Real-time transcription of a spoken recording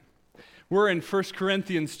We're in 1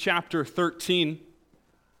 Corinthians chapter 13,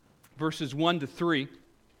 verses 1 to 3.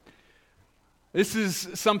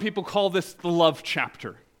 Some people call this the love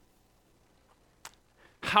chapter.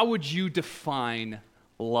 How would you define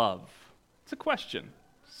love? It's a question.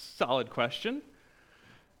 Solid question.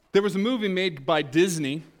 There was a movie made by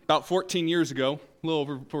Disney about 14 years ago, a little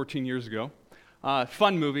over 14 years ago.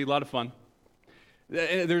 Fun movie, a lot of fun.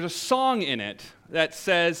 There's a song in it that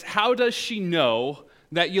says, "How does she know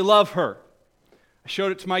that you love her?" I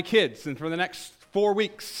showed it to my kids, and for the next 4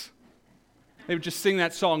 weeks, they would just sing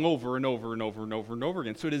that song over and over and over and over and over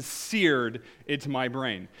again. So it is seared into my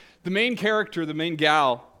brain. The main character, the main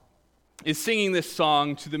gal, is singing this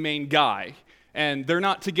song to the main guy, and they're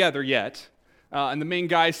not together yet. And the main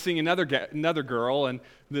guy's singing another girl, and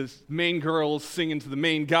this main girl's singing to the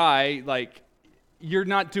main guy, like, "You're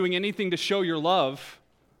not doing anything to show your love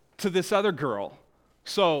to this other girl.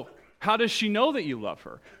 So how does she know that you love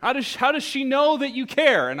her? How does she know that you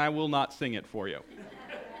care?" And I will not sing it for you.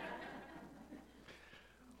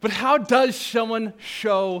 But how does someone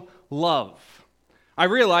show love? I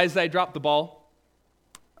realized I dropped the ball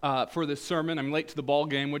for this sermon. I'm late to the ball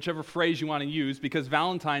game, whichever phrase you want to use, because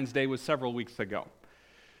Valentine's Day was several weeks ago.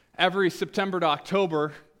 Every September to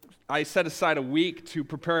October, I set aside a week to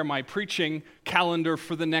prepare my preaching calendar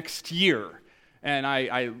for the next year. And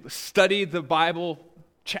I studied the Bible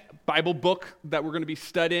book that we're going to be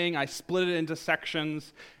studying. I split it into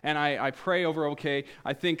sections, and I pray over, okay,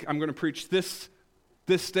 I think I'm going to preach this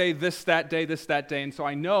day, that day. And so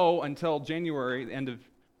I know until January, end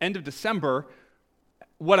of December,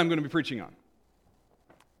 what I'm going to be preaching on.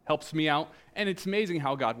 Helps me out, and it's amazing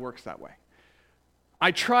how God works that way.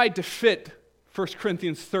 I tried to fit 1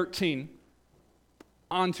 Corinthians 13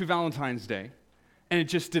 onto Valentine's Day, and it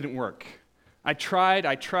just didn't work. I tried,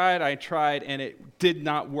 and it did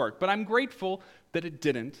not work. But I'm grateful that it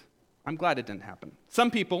didn't. I'm glad it didn't happen.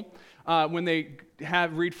 Some people, when they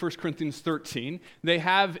read 1 Corinthians 13, they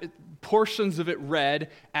have portions of it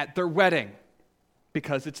read at their wedding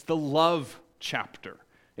because it's the love chapter.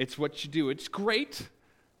 It's what you do. It's great.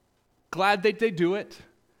 Glad that they do it.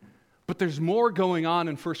 But there's more going on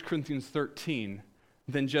in 1 Corinthians 13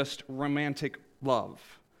 than just romantic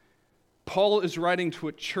love. Paul is writing to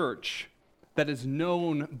a church that is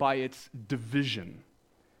known by its division.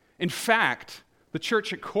 In fact, the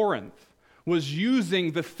church at Corinth was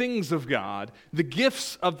using the things of God, the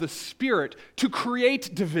gifts of the Spirit, to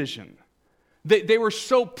create division. They were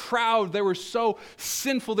so proud, they were so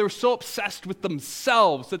sinful, they were so obsessed with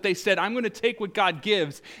themselves that they said, "I'm going to take what God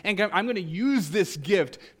gives, and I'm going to use this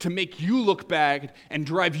gift to make you look bad and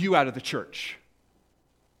drive you out of the church."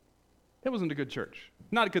 That wasn't a good church.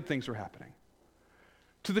 Not good things were happening.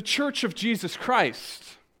 To the church of Jesus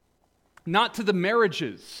Christ, not to the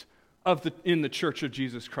marriages in the church of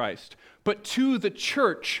Jesus Christ, but to the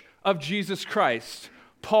church of Jesus Christ,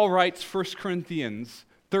 Paul writes 1 Corinthians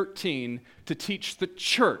 13 to teach the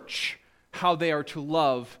church how they are to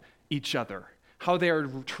love each other, how they are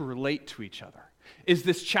to relate to each other. Is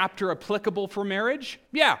this chapter applicable for marriage?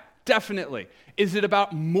 Yeah, definitely. Is it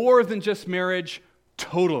about more than just marriage?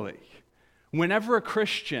 Totally. Whenever a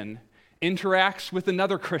Christian interacts with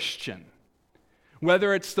another Christian,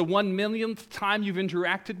 whether it's the 1,000,000th time you've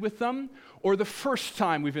interacted with them or the first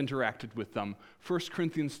time we've interacted with them, 1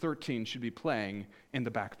 Corinthians 13 should be playing in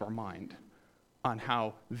the back of our mind on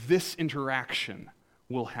how this interaction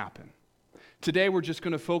will happen. Today we're just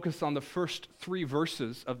going to focus on the first 3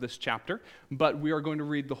 verses of this chapter, but we are going to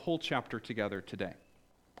read the whole chapter together today.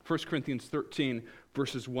 1 Corinthians 13,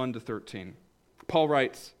 verses 1 to 13. Paul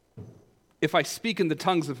writes, "If I speak in the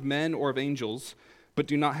tongues of men or of angels, but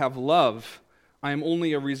do not have love, I am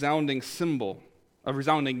only a resounding cymbal, a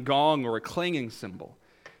resounding gong or a clanging cymbal.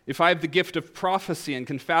 If I have the gift of prophecy and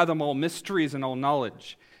can fathom all mysteries and all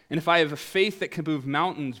knowledge, and if I have a faith that can move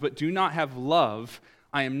mountains but do not have love,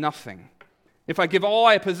 I am nothing. If I give all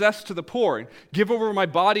I possess to the poor, and give over my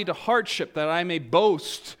body to hardship that I may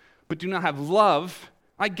boast, but do not have love,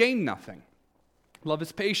 I gain nothing. Love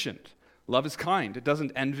is patient. Love is kind. It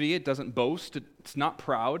doesn't envy. It doesn't boast. It's not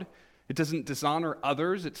proud. It doesn't dishonor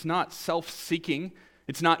others. It's not self-seeking.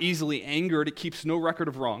 It's not easily angered. It keeps no record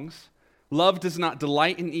of wrongs. Love does not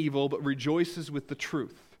delight in evil, but rejoices with the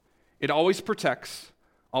truth. It always protects,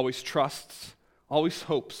 always trusts, always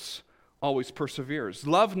hopes, always perseveres.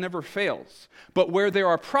 Love never fails. But where there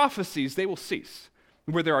are prophecies, they will cease.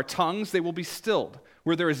 Where there are tongues, they will be stilled.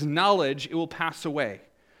 Where there is knowledge, it will pass away.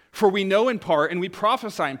 For we know in part and we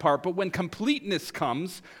prophesy in part, but when completeness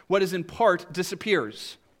comes, what is in part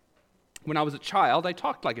disappears. When I was a child, I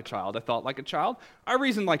talked like a child. I thought like a child. I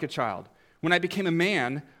reasoned like a child. When I became a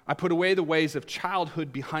man, I put away the ways of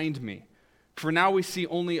childhood behind me. For now we see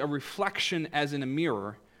only a reflection as in a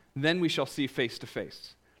mirror, then we shall see face to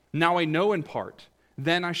face. Now I know in part,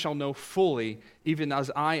 then I shall know fully, even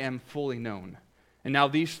as I am fully known. And now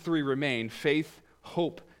these three remain, faith,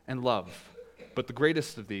 hope, and love. But the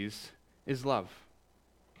greatest of these is love.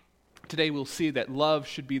 Today we'll see that love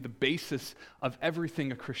should be the basis of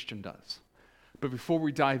everything a Christian does. But before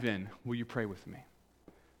we dive in, will you pray with me?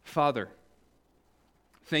 Father,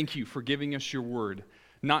 thank you for giving us your word,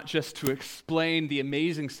 not just to explain the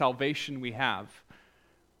amazing salvation we have,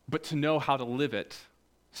 but to know how to live it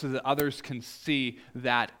so that others can see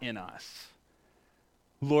that in us.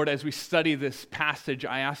 Lord, as we study this passage,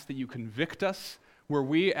 I ask that you convict us where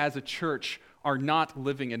we as a church are not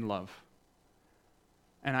living in love.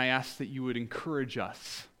 And I ask that you would encourage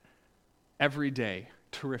us every day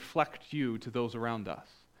to reflect you to those around us,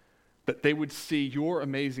 that they would see your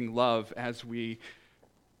amazing love as we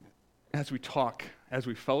talk, as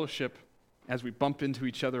we fellowship, as we bump into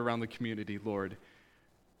each other around the community, Lord.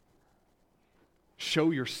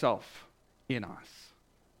 Show yourself in us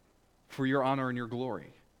for your honor and your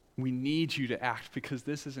glory. We need you to act because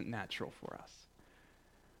this isn't natural for us.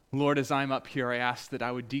 Lord, as I'm up here, I ask that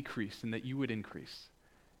I would decrease and that you would increase.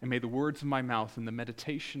 And may the words of my mouth and the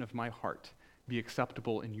meditation of my heart be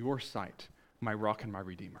acceptable in your sight, my rock and my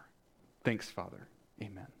redeemer. Thanks, Father.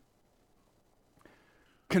 Amen.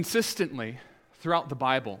 Consistently, throughout the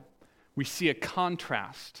Bible, we see a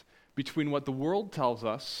contrast between what the world tells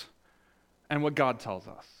us and what God tells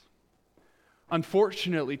us.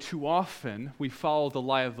 Unfortunately, too often, we follow the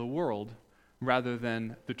lie of the world rather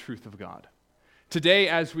than the truth of God. Today,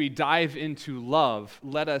 as we dive into love,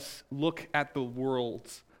 let us look at the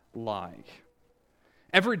world's lie.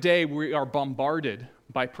 Every day, we are bombarded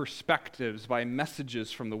by perspectives, by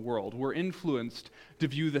messages from the world. We're influenced to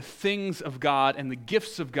view the things of God and the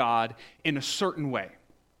gifts of God in a certain way.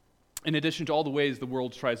 In addition to all the ways the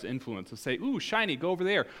world tries to influence us, say, ooh, shiny, go over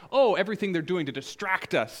there. Oh, everything they're doing to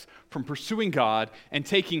distract us from pursuing God and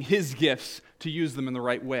taking his gifts to use them in the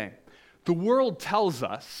right way. The world tells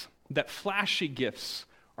us that flashy gifts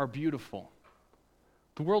are beautiful.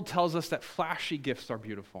 The world tells us that flashy gifts are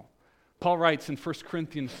beautiful. Paul writes in 1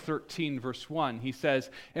 Corinthians 13, verse 1, he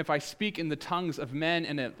says, if I speak in the tongues of men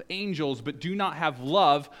and of angels but do not have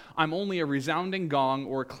love, I'm only a resounding gong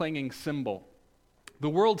or a clanging cymbal. The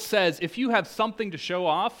world says, if you have something to show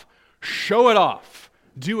off, show it off.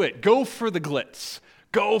 Do it. Go for the glitz.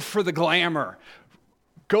 Go for the glamour.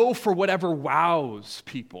 Go for whatever wows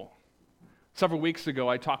people. Several weeks ago,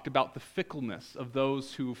 I talked about the fickleness of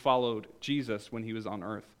those who followed Jesus when he was on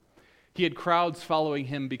earth. He had crowds following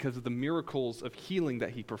him because of the miracles of healing that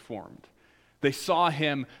he performed. They saw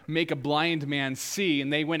him make a blind man see,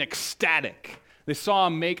 and they went ecstatic. They saw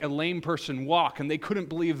him make a lame person walk, and they couldn't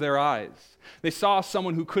believe their eyes. They saw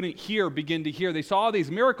someone who couldn't hear begin to hear. They saw all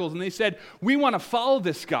these miracles, and they said, we want to follow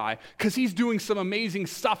this guy because he's doing some amazing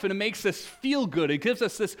stuff, and it makes us feel good. It gives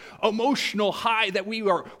us this emotional high that we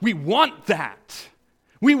want that.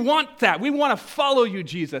 We want that. We want to follow you,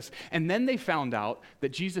 Jesus. And then they found out that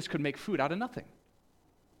Jesus could make food out of nothing.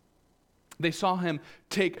 They saw him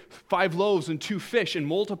take 5 loaves and 2 fish and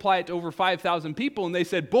multiply it to over 5,000 people, and they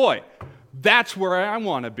said, boy, that's where I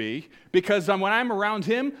want to be, because when I'm around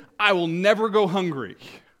him, I will never go hungry.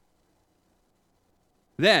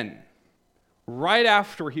 Then, right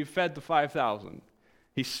after he fed the 5,000,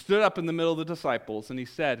 he stood up in the middle of the disciples and he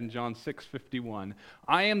said in John 6:51,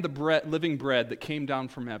 I am the living bread that came down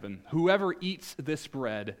from heaven. Whoever eats this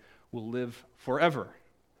bread will live forever.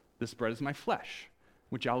 This bread is my flesh,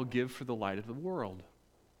 which I will give for the light of the world.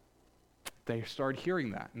 They started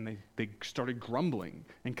hearing that, and they started grumbling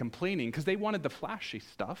and complaining because they wanted the flashy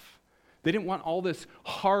stuff. They didn't want all this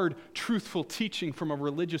hard, truthful teaching from a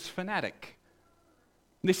religious fanatic.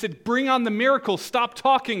 And they said, bring on the miracles. Stop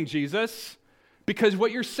talking, Jesus, because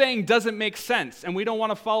what you're saying doesn't make sense, and we don't want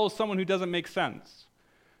to follow someone who doesn't make sense.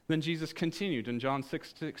 Then Jesus continued in John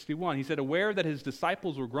 6:61. He said, aware that his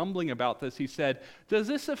disciples were grumbling about this, he said, does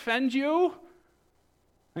this offend you?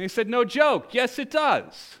 And he said, no joke. Yes, it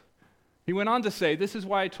does. He went on to say, this is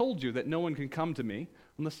why I told you that no one can come to me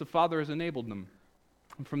unless the Father has enabled them.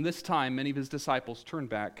 And from this time, many of his disciples turned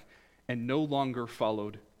back and no longer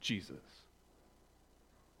followed Jesus.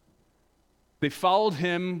 They followed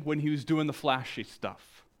him when he was doing the flashy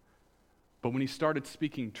stuff. But when he started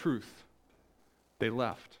speaking truth, they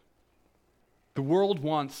left. The world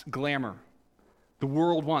wants glamour. The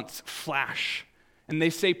world wants flash. And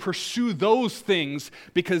they say, pursue those things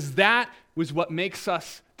because that was what makes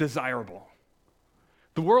us desirable.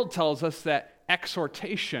 The world tells us that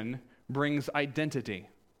exhortation brings identity.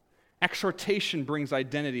 Exhortation brings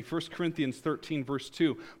identity. 1 Corinthians 13, verse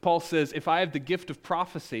 2, Paul says, if I have the gift of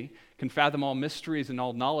prophecy, can fathom all mysteries and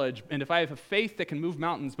all knowledge, and if I have a faith that can move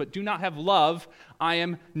mountains but do not have love, I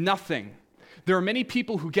am nothing. There are many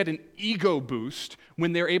people who get an ego boost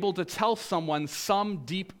when they're able to tell someone some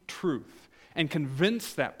deep truth and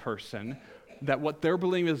convince that person that what they're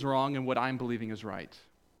believing is wrong and what I'm believing is right.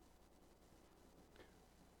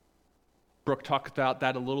 Brooke talked about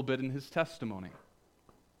that a little bit in his testimony.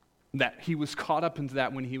 That he was caught up into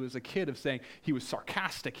that when he was a kid, of saying he was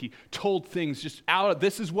sarcastic. He told things just out of,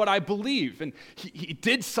 this is what I believe. And he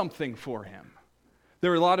did something for him.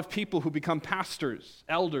 There are a lot of people who become pastors,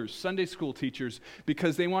 elders, Sunday school teachers,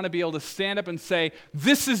 because they want to be able to stand up and say,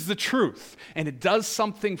 this is the truth. And it does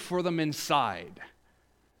something for them inside.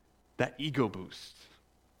 That ego boost.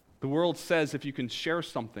 The world says if you can share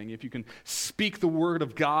something, if you can speak the word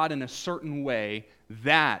of God in a certain way,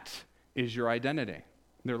 that is your identity.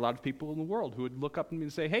 There are a lot of people in the world who would look up at me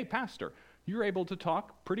and say, hey, pastor, you're able to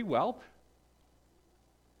talk pretty well.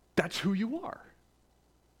 That's who you are.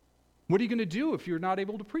 What are you going to do if you're not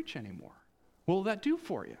able to preach anymore? What will that do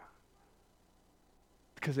for you?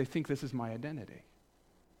 Because they think this is my identity.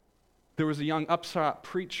 There was a young upstart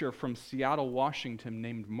preacher from Seattle, Washington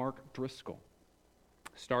named Mark Driscoll.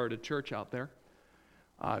 Started a church out there.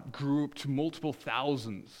 Grew up to multiple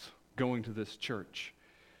thousands going to this church.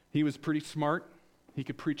 He was pretty smart. He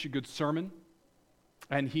could preach a good sermon,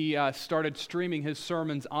 and he started streaming his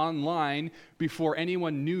sermons online before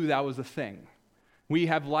anyone knew that was a thing. We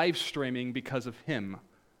have live streaming because of him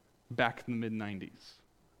back in the mid-90s,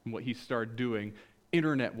 and what he started doing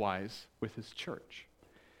internet-wise with his church.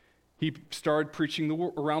 He started preaching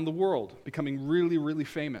around the world, becoming really, really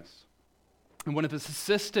famous. And one of his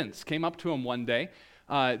assistants came up to him one day.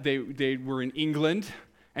 They were in England,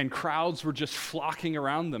 and crowds were just flocking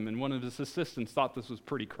around them, and one of his assistants thought this was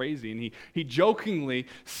pretty crazy, and he jokingly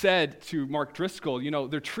said to Mark Driscoll, you know,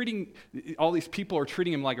 all these people are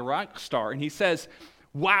treating him like a rock star, and he says,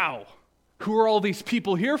 wow, who are all these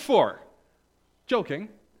people here for? Joking.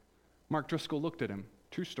 Mark Driscoll looked at him,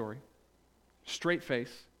 true story, straight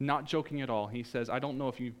face, not joking at all. He says, I don't know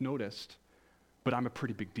if you've noticed, but I'm a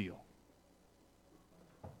pretty big deal.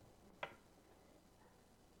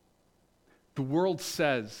 The world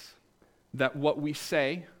says that what we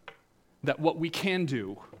say, that what we can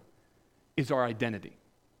do, is our identity.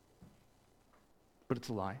 But it's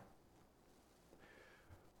a lie.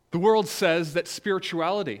 The world says that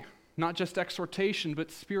spirituality, not just exhortation,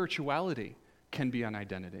 but spirituality can be an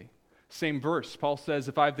identity. Same verse, Paul says,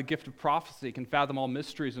 if I have the gift of prophecy, can fathom all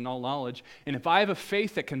mysteries and all knowledge, and if I have a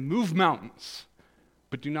faith that can move mountains,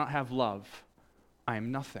 but do not have love, I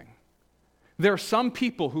am nothing. There are some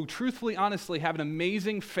people who truthfully, honestly have an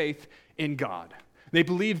amazing faith in God. They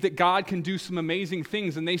believe that God can do some amazing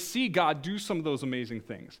things, and they see God do some of those amazing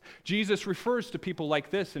things. Jesus refers to people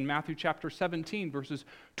like this in Matthew chapter 17, verses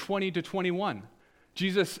 20 to 21.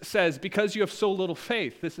 Jesus says, because you have so little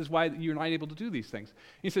faith, this is why you're not able to do these things.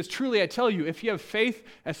 He says, truly I tell you, if you have faith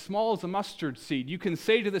as small as a mustard seed, you can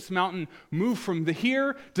say to this mountain, move from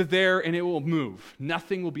here to there, and it will move.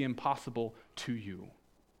 Nothing will be impossible to you.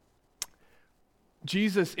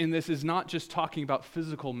 Jesus in this is not just talking about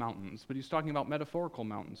physical mountains, but he's talking about metaphorical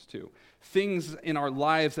mountains too. Things in our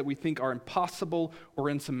lives that we think are impossible or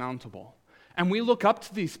insurmountable. And we look up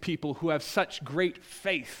to these people who have such great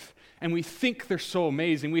faith, and we think they're so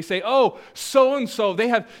amazing. We say, oh, so-and-so, they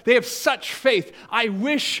have such faith. I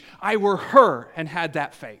wish I were her and had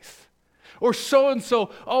that faith. Or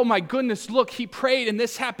so-and-so, oh my goodness, look, he prayed and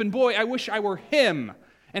this happened. Boy, I wish I were him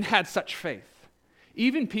and had such faith.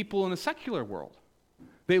 Even people in the secular world.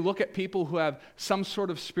 They look at people who have some sort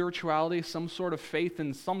of spirituality, some sort of faith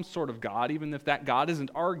in some sort of God, even if that God isn't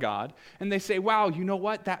our God, and they say, wow, you know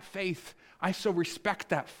what? That faith, I so respect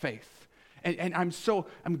that faith. And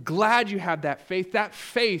I'm glad you have that faith. That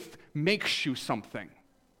faith makes you something.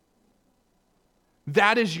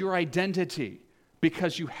 That is your identity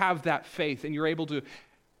because you have that faith and you're able to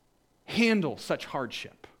handle such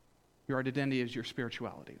hardship. Your identity is your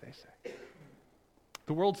spirituality, they say.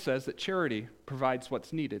 The world says that charity provides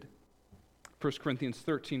what's needed. 1 Corinthians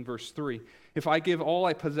 13, verse 3, if I give all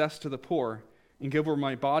I possess to the poor and give over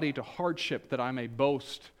my body to hardship that I may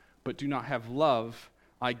boast, but do not have love,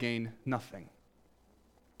 I gain nothing.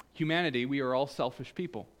 Humanity, we are all selfish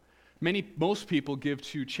people. Most people give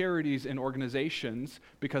to charities and organizations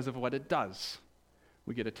because of what it does.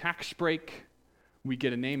 We get a tax break, we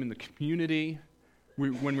get a name in the community.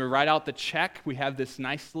 When we write out the check, we have this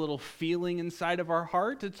nice little feeling inside of our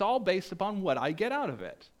heart. It's all based upon what I get out of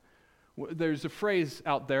it. There's a phrase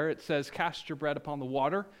out there, it says, cast your bread upon the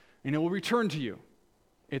water, and it will return to you.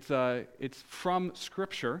 It's from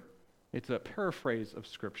Scripture. It's a paraphrase of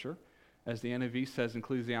Scripture. As the NIV says in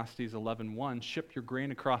Ecclesiastes 11:1, ship your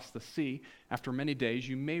grain across the sea. After many days,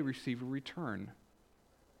 you may receive a return.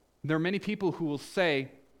 There are many people who will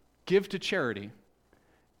say, give to charity,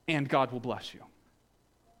 and God will bless you.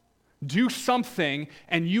 Do something,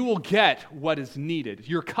 and you will get what is needed.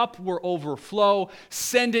 Your cup will overflow.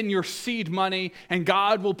 Send in your seed money, and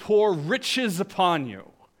God will pour riches upon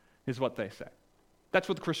you, is what they say. That's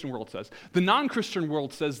what the Christian world says. The non-Christian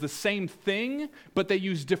world says the same thing, but they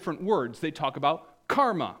use different words. They talk about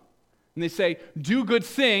karma. And they say, do good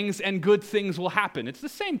things, and good things will happen. It's the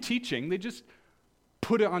same teaching. They just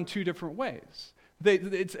put it on two different ways.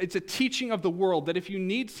 It's a teaching of the world that if you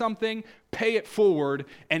need something, pay it forward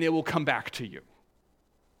and it will come back to you.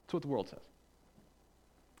 That's what the world says.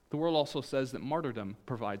 The world also says that martyrdom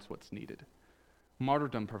provides what's needed.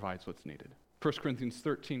 Martyrdom provides what's needed. 1 Corinthians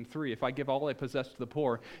 13:3, if I give all I possess to the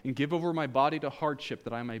poor and give over my body to hardship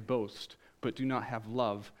that I may boast, but do not have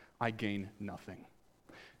love, I gain nothing.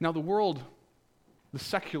 Now the world, the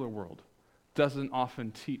secular world, doesn't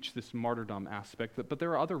often teach this martyrdom aspect, but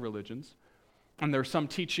there are other religions. And there are some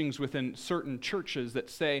teachings within certain churches that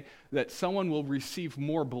say that someone will receive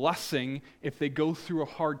more blessing if they go through a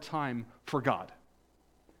hard time for God.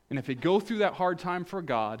 And if they go through that hard time for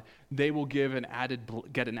God, they will get an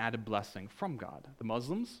added blessing from God. The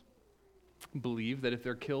Muslims believe that if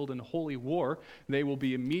they're killed in holy war, they will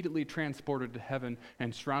be immediately transported to heaven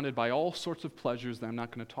and surrounded by all sorts of pleasures that I'm not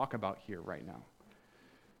going to talk about here right now.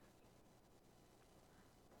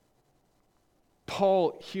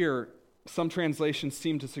 Paul here, some translations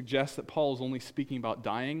seem to suggest that Paul is only speaking about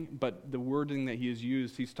dying, but the wording that he has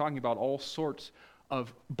used, he's talking about all sorts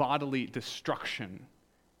of bodily destruction,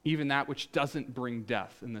 even that which doesn't bring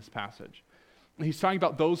death in this passage. He's talking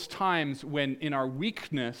about those times when in our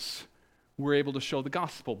weakness, we're able to show the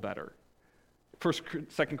gospel better. 2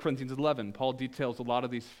 Corinthians 11, Paul details a lot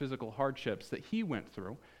of these physical hardships that he went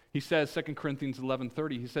through. He says, 2 Corinthians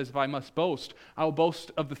 11:30, he says, if I must boast, I will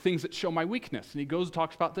boast of the things that show my weakness. And he goes and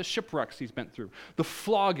talks about the shipwrecks he's been through, the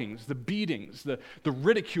floggings, the beatings, the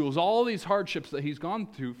ridicules, all these hardships that he's gone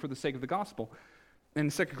through for the sake of the gospel. In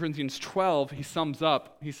 2 Corinthians 12, he sums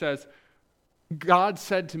up, he says, God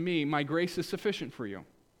said to me, my grace is sufficient for you,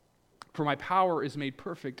 for my power is made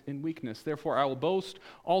perfect in weakness. Therefore, I will boast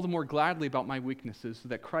all the more gladly about my weaknesses, so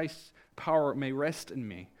that Christ's power may rest in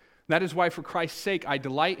me. That is why, for Christ's sake, I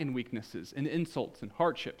delight in weaknesses, in insults, and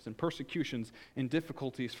hardships, and persecutions, and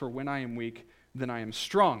difficulties, for when I am weak, then I am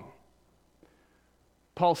strong.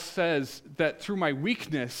 Paul says that through my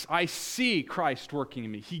weakness, I see Christ working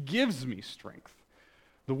in me. He gives me strength.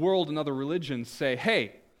 The world and other religions say,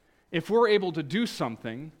 hey, if we're able to do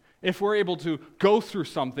something, if we're able to go through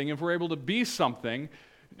something, if we're able to be something,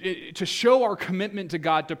 to show our commitment to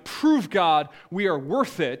God, to prove God we are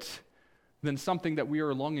worth it, then something that we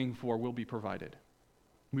are longing for will be provided.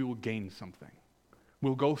 We will gain something.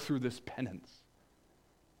 We'll go through this penance,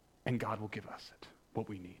 and God will give us it, what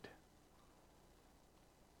we need.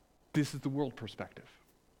 This is the world perspective.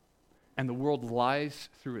 And the world lies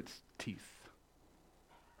through its teeth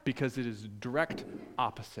because it is direct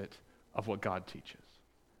opposite of what God teaches.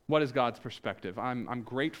 What is God's perspective? I'm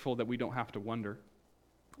grateful that we don't have to wonder.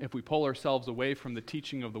 If we pull ourselves away from the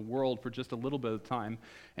teaching of the world for just a little bit of time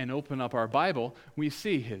and open up our Bible, we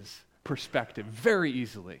see his perspective very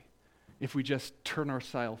easily if we just turn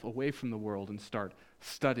ourselves away from the world and start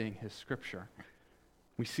studying his scripture.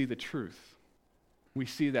 We see the truth. We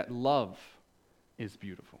see that love is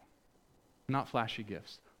beautiful, not flashy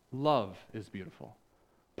gifts. Love is beautiful.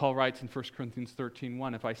 Paul writes in 1 Corinthians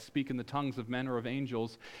 13:1, if I speak in the tongues of men or of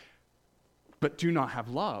angels, but do not have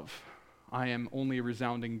love, I am only a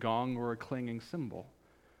resounding gong or a clanging cymbal.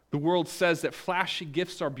 The world says that flashy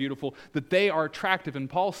gifts are beautiful, that they are attractive, and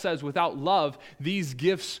Paul says without love, these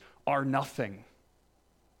gifts are nothing.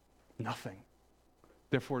 Nothing.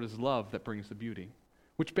 Therefore, it is love that brings the beauty.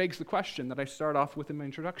 Which begs the question that I start off with in my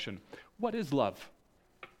introduction. What is love?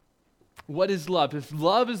 What is love? If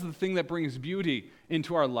love is the thing that brings beauty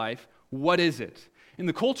into our life, what is it? In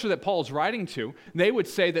the culture that Paul's writing to, they would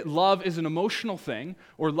say that love is an emotional thing,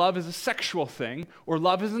 or love is a sexual thing, or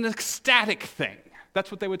love is an ecstatic thing.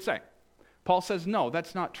 That's what they would say. Paul says, no,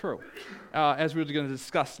 that's not true. As we're going to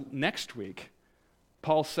discuss next week,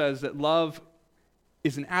 Paul says that love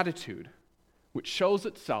is an attitude which shows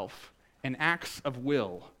itself in acts of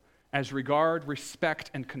will as regard, respect,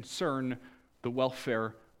 and concern the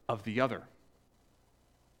welfare of the other.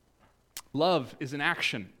 Love is an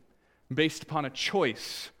action based upon a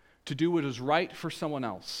choice to do what is right for someone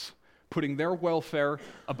else, putting their welfare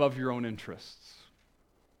above your own interests.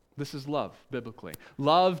 This is love, biblically.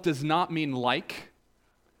 Love does not mean like.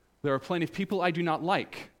 There are plenty of people I do not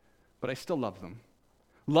like, but I still love them.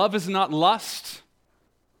 Love is not lust.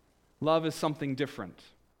 Love is something different.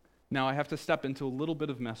 Now, I have to step into a little bit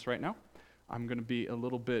of mess right now. I'm going to be a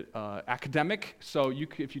little bit academic, so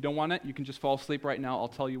if you don't want it, you can just fall asleep right now. I'll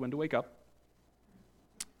tell you when to wake up.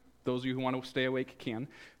 Those of you who want to stay awake can.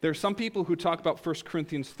 There are some people who talk about 1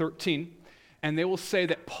 Corinthians 13, and they will say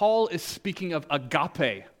that Paul is speaking of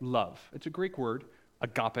agape love. It's a Greek word,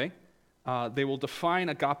 agape. They will define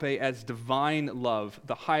agape as divine love,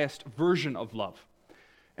 the highest version of love.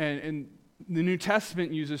 And the New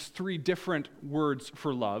Testament uses 3 different words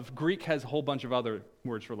for love. Greek has a whole bunch of other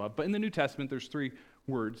words for love, but in the New Testament, there's 3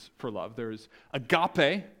 words for love. There's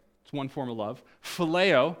agape, it's one form of love.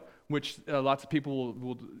 Phileo, which lots of people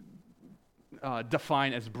will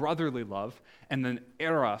define as brotherly love. And then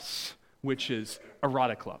eros, which is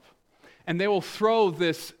erotic love. And they will throw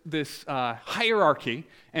this hierarchy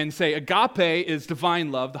and say agape is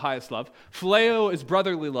divine love, the highest love. Phileo is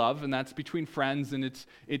brotherly love, and that's between friends, and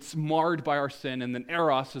it's marred by our sin. And then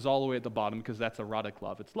eros is all the way at the bottom because that's erotic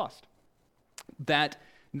love. It's lust. That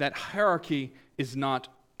hierarchy is not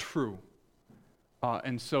true.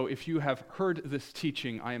 And so if you have heard this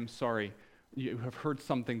teaching, I am sorry. You have heard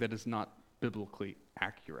something that is not biblically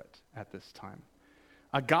accurate at this time.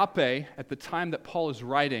 Agape, at the time that Paul is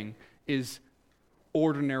writing, is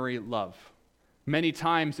ordinary love. Many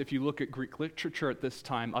times, if you look at Greek literature at this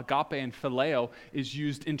time, agape and phileo is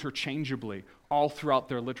used interchangeably all throughout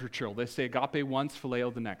their literature. They say agape once,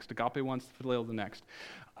 phileo the next. Agape once, phileo the next.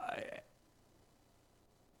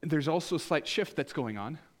 There's also a slight shift that's going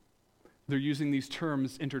on. They're using these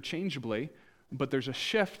terms interchangeably, but there's a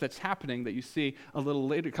shift that's happening that you see a little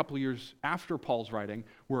later, a couple of years after Paul's writing,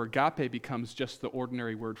 where agape becomes just the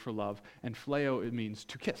ordinary word for love, and phileo, it means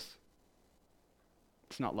to kiss.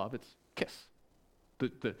 It's not love, it's kiss.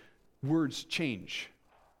 The words change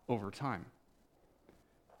over time.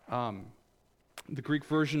 The Greek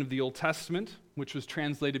version of the Old Testament, which was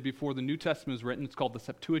translated before the New Testament was written, it's called the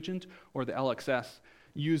Septuagint or the LXS,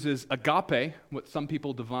 uses agape, what some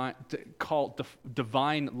people call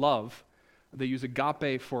divine love. They use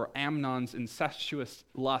agape for Amnon's incestuous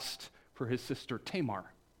lust for his sister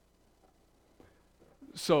Tamar.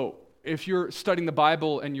 So, if you're studying the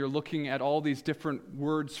Bible and you're looking at all these different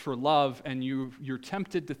words for love and you're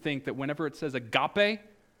tempted to think that whenever it says agape,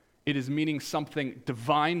 it is meaning something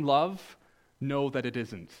divine love, know that it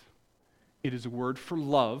isn't. It is a word for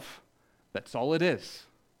love. That's all it is.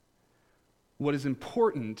 What is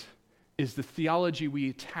important is the theology we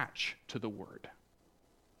attach to the word.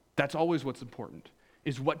 That's always what's important,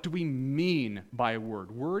 is what do we mean by a word?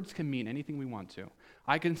 Words can mean anything we want to.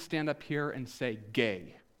 I can stand up here and say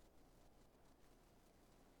gay.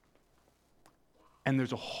 And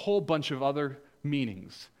there's a whole bunch of other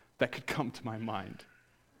meanings that could come to my mind.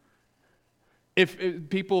 If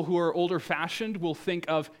people who are older fashioned will think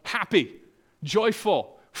of happy,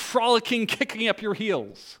 joyful, frolicking, kicking up your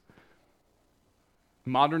heels.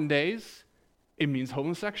 Modern days, it means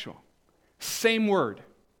homosexual. Same word.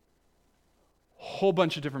 Whole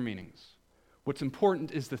bunch of different meanings. What's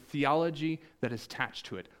important is the theology that is attached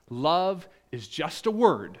to it. Love is just a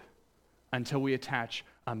word until we attach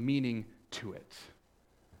a meaning to it,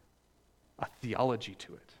 a theology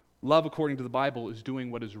to it. Love, according to the Bible, is doing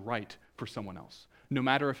what is right for someone else. No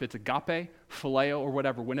matter if it's agape, phileo, or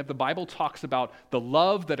whatever. Whenever the Bible talks about the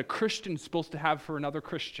love that a Christian is supposed to have for another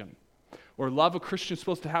Christian, or love a Christian is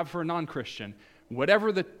supposed to have for a non-Christian,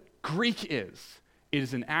 whatever the Greek is, it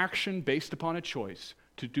is an action based upon a choice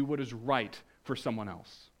to do what is right for someone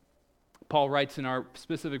else. Paul writes in our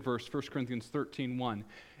specific verse, 1 Corinthians 13:1,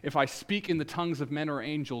 if I speak in the tongues of men or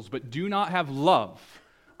angels, but do not have love,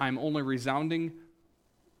 I am only a resounding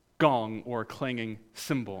gong or a clanging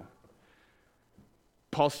cymbal.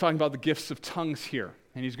 Paul's talking about the gifts of tongues here,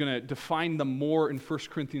 and he's going to define them more in 1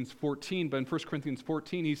 Corinthians 14, but in 1 Corinthians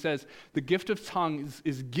 14 he says, the gift of tongues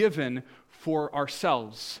is given for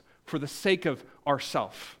ourselves, for the sake of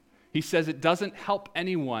ourself. He says it doesn't help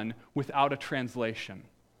anyone without a translation.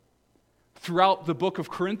 Throughout the book of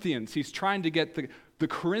Corinthians, he's trying to get the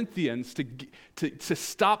Corinthians to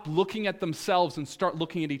stop looking at themselves and start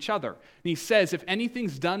looking at each other. And he says, if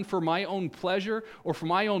anything's done for my own pleasure or for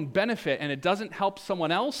my own benefit and it doesn't help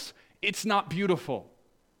someone else, it's not beautiful.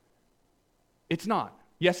 It's not.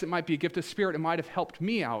 Yes, it might be a gift of spirit. It might have helped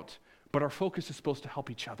me out, but our focus is supposed to help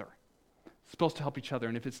each other. It's supposed to help each other.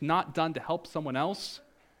 And if it's not done to help someone else,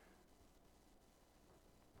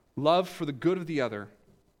 love for the good of the other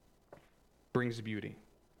brings beauty.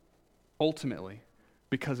 Ultimately,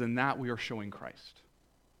 because in that we are showing Christ.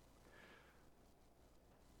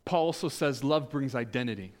 Paul also says love brings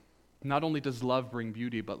identity. Not only does love bring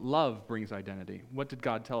beauty, but love brings identity. What did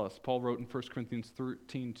God tell us? Paul wrote in 1 Corinthians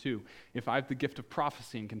 13:2, if I have the gift of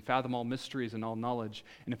prophecy and can fathom all mysteries and all knowledge,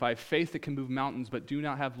 and if I have faith that can move mountains but do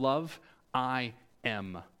not have love, I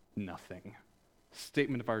am nothing.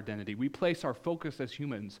 Statement of our identity. We place our focus as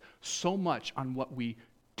humans so much on what we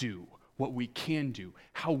do, what we can do,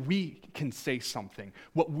 how we can say something,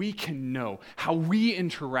 what we can know, how we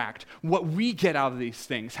interact, what we get out of these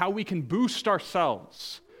things, how we can boost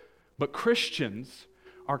ourselves. But Christians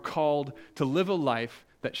are called to live a life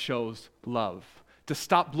that shows love, to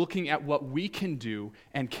stop looking at what we can do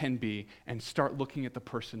and can be and start looking at the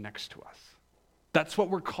person next to us. That's what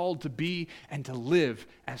we're called to be and to live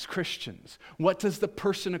as Christians. What does the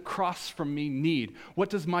person across from me need? What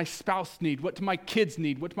does my spouse need? What do my kids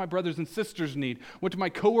need? What do my brothers and sisters need? What do my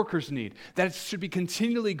coworkers need? That should be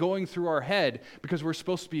continually going through our head because we're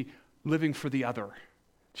supposed to be living for the other.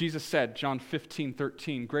 Jesus said, John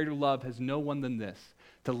 15:13, greater love has no one than this,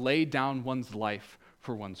 to lay down one's life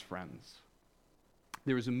for one's friends.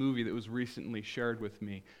 There was a movie that was recently shared with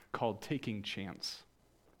me called Taking Chance.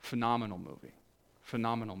 Phenomenal movie.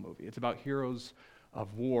 It's about heroes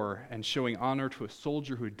of war and showing honor to a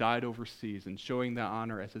soldier who died overseas and showing that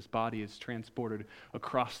honor as his body is transported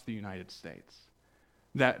across the United States.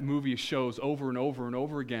 That movie shows over and over and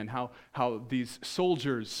over again how these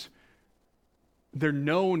soldiers, they're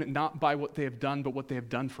known not by what they have done, but what they have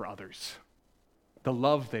done for others. The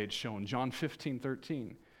love they had shown, John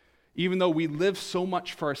 15:13. Even though we live so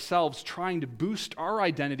much for ourselves, trying to boost our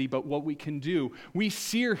identity about what we can do, we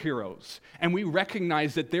see our heroes, and we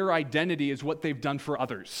recognize that their identity is what they've done for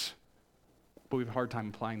others. But we have a hard time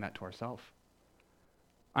applying that to ourselves.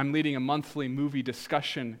 I'm leading a monthly movie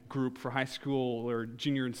discussion group for high school or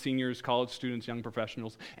junior and seniors, college students, young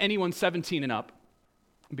professionals, anyone 17 and up,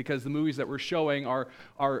 because the movies that we're showing are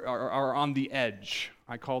on the edge.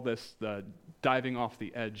 I call this the diving off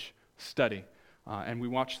the edge study. And we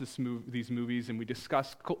watch these movies and we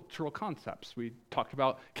discuss cultural concepts. We talked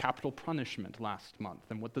about capital punishment last month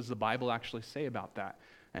and what does the Bible actually say about that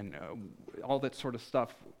and all that sort of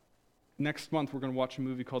stuff. Next month we're going to watch a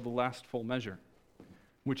movie called The Last Full Measure,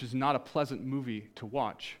 which is not a pleasant movie to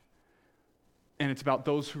watch. And it's about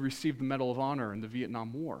those who received the Medal of Honor in the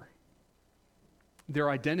Vietnam War. Their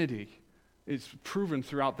identity is proven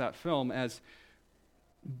throughout that film as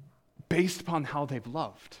based upon how they've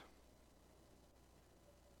loved.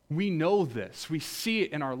 We know this. We see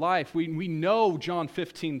it in our life. We know John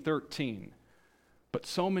 15:13. But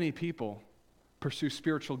so many people pursue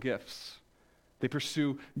spiritual gifts. They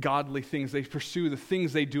pursue godly things. They pursue the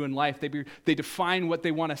things they do in life. They define what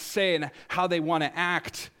they want to say and how they want to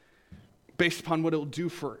act based upon what it'll do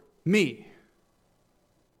for me.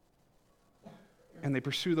 And they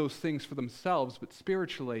pursue those things for themselves, but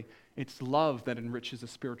spiritually, it's love that enriches a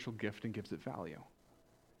spiritual gift and gives it value.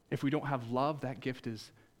 If we don't have love, that gift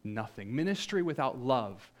is nothing. Ministry without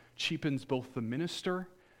love cheapens both the minister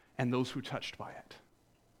and those who are touched by it.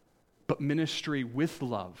 But ministry with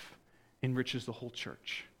love enriches the whole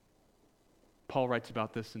church. Paul writes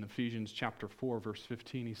about this in Ephesians chapter 4, verse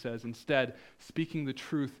 15. He says, instead, speaking the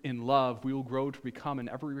truth in love, we will grow to become in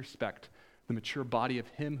every respect the mature body of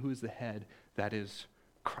him who is the head, that is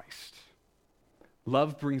Christ.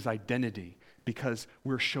 Love brings identity because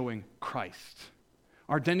we're showing Christ.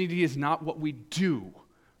 Our identity is not what we do,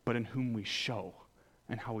 but in whom we show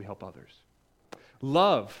and how we help others.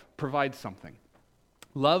 Love provides something.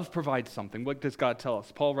 Love provides something. What does God tell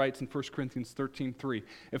us? Paul writes in 1 Corinthians 13:3,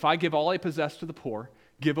 if I give all I possess to the poor,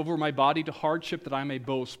 give over my body to hardship that I may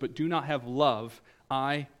boast, but do not have love,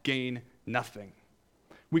 I gain nothing.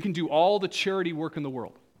 We can do all the charity work in the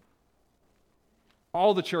world.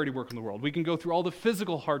 All the charity work in the world. We can go through all the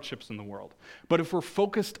physical hardships in the world. But if we're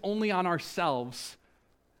focused only on ourselves,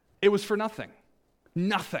 it was for nothing.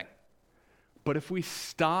 Nothing. But if we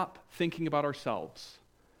stop thinking about ourselves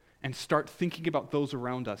and start thinking about those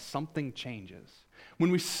around us, something changes. When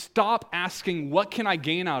we stop asking, what can I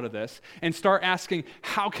gain out of this, and start asking,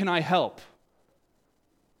 how can I help?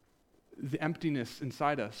 The emptiness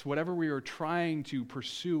inside us, whatever we are trying to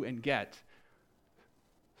pursue and get,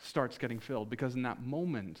 starts getting filled. Because in that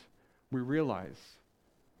moment, we realize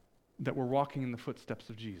that we're walking in the footsteps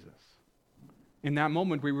of Jesus. In that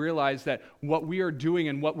moment, we realize that what we are doing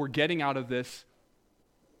and what we're getting out of this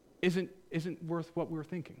isn't worth what we're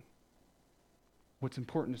thinking. What's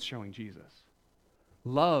important is showing Jesus.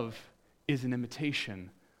 Love is an imitation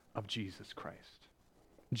of Jesus Christ.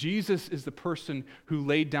 Jesus is the person who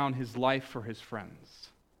laid down his life for his friends.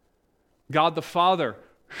 God the Father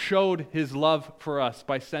showed his love for us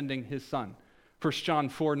by sending his Son. 1 John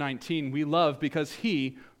 4:19, we love because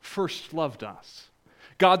he first loved us.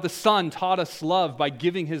 God the Son taught us love by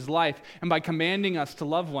giving his life and by commanding us to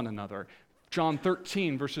love one another. John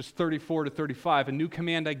 13, verses 34 to 35, a new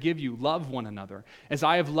command I give you, love one another. As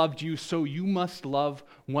I have loved you, so you must love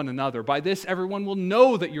one another. By this, everyone will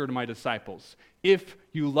know that you're my disciples, if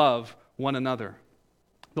you love one another.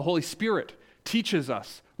 The Holy Spirit teaches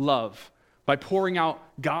us love by pouring out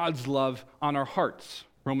God's love on our hearts.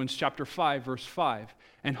 Romans chapter 5, verse 5.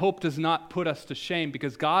 And hope does not put us to shame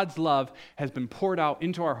because God's love has been poured out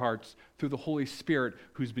into our hearts through the Holy Spirit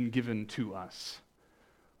who's been given to us.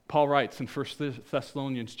 Paul writes in 1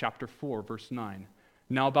 Thessalonians chapter 4, verse 9,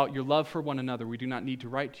 now about your love for one another we do not need to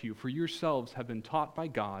write to you, for yourselves have been taught by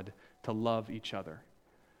God to love each other.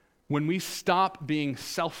 When we stop being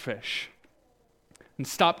selfish and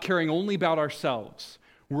stop caring only about ourselves,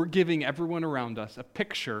 we're giving everyone around us a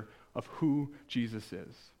picture of who Jesus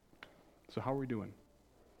is. So how are we doing?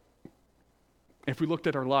 If we looked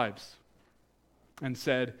at our lives and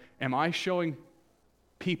said, am I showing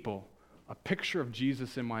people a picture of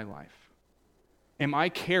Jesus in my life? Am I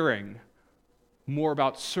caring more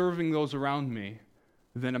about serving those around me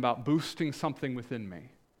than about boosting something within me?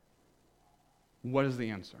 What is the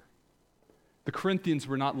answer? The Corinthians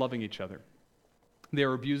were not loving each other. They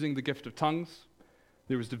were abusing the gift of tongues.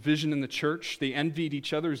 There was division in the church. They envied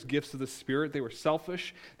each other's gifts of the Spirit. They were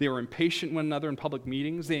selfish. They were impatient one another in public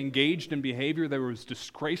meetings. They engaged in behavior that was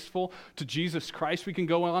disgraceful to Jesus Christ. We can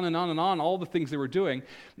go on and on and on, all the things they were doing.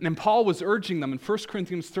 And Paul was urging them in 1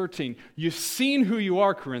 Corinthians 13, you've seen who you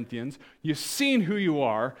are, Corinthians. You've seen who you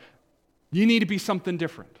are. You need to be something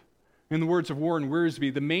different. In the words of Warren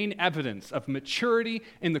Wiersbe, the main evidence of maturity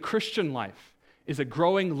in the Christian life is a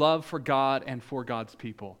growing love for God and for God's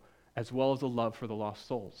people, as well as a love for the lost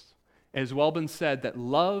souls. It has well been said that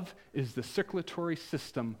love is the circulatory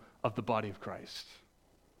system of the body of Christ.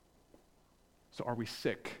 So are we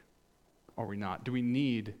sick? Are we not? Do we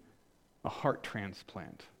need a heart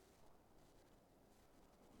transplant?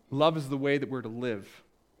 Love is the way that we're to live.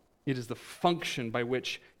 It is the function by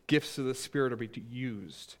which gifts of the Spirit are being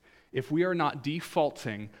used. If we are not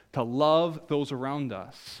defaulting to love those around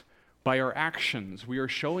us, by our actions, we are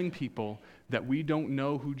showing people that we don't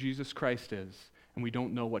know who Jesus Christ is and we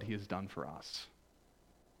don't know what he has done for us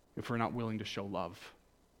if we're not willing to show love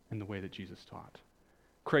in the way that Jesus taught.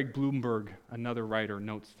 Craig Bloomberg, another writer,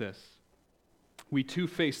 notes this. We too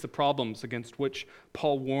face the problems against which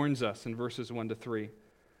Paul warns us in verses 1 to 3.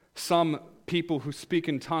 Some people who speak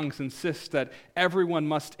in tongues insist that everyone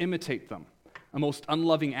must imitate them, a most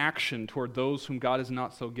unloving action toward those whom God has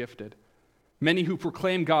not so gifted. Many who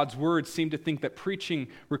proclaim God's word seem to think that preaching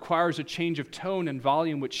requires a change of tone and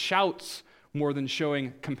volume which shouts more than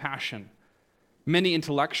showing compassion. Many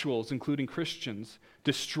intellectuals, including Christians,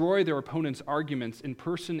 destroy their opponents' arguments in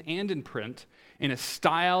person and in print in a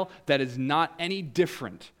style that is not any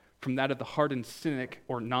different from that of the hardened cynic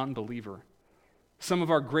or non-believer. Some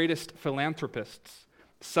of our greatest philanthropists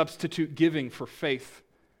substitute giving for faith,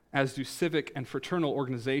 as do civic and fraternal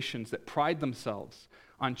organizations that pride themselves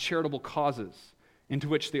on charitable causes into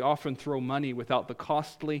which they often throw money without the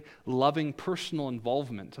costly, loving personal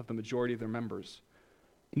involvement of the majority of their members.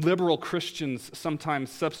 Liberal Christians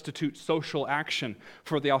sometimes substitute social action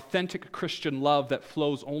for the authentic Christian love that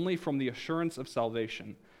flows only from the assurance of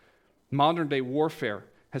salvation. Modern-day warfare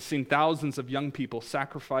has seen thousands of young people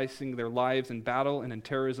sacrificing their lives in battle and in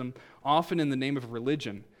terrorism, often in the name of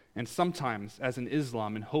religion, and sometimes, as in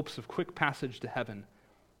Islam, in hopes of quick passage to heaven.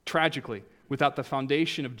 Tragically, without the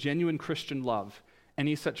foundation of genuine Christian love,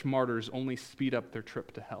 any such martyrs only speed up their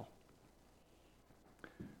trip to hell.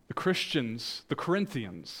 The Christians, the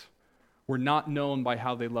Corinthians, were not known by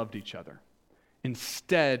how they loved each other.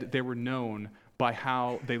 Instead, they were known by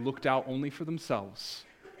how they looked out only for themselves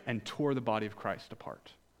and tore the body of Christ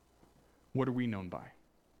apart. What are we known by?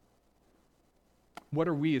 What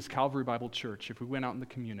are we as Calvary Bible Church, if we went out in the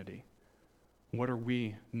community, what are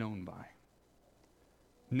we known by?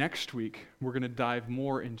 Next week, we're going to dive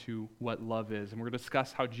more into what love is, and we're going to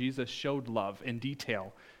discuss how Jesus showed love in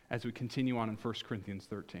detail as we continue on in 1 Corinthians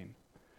 13.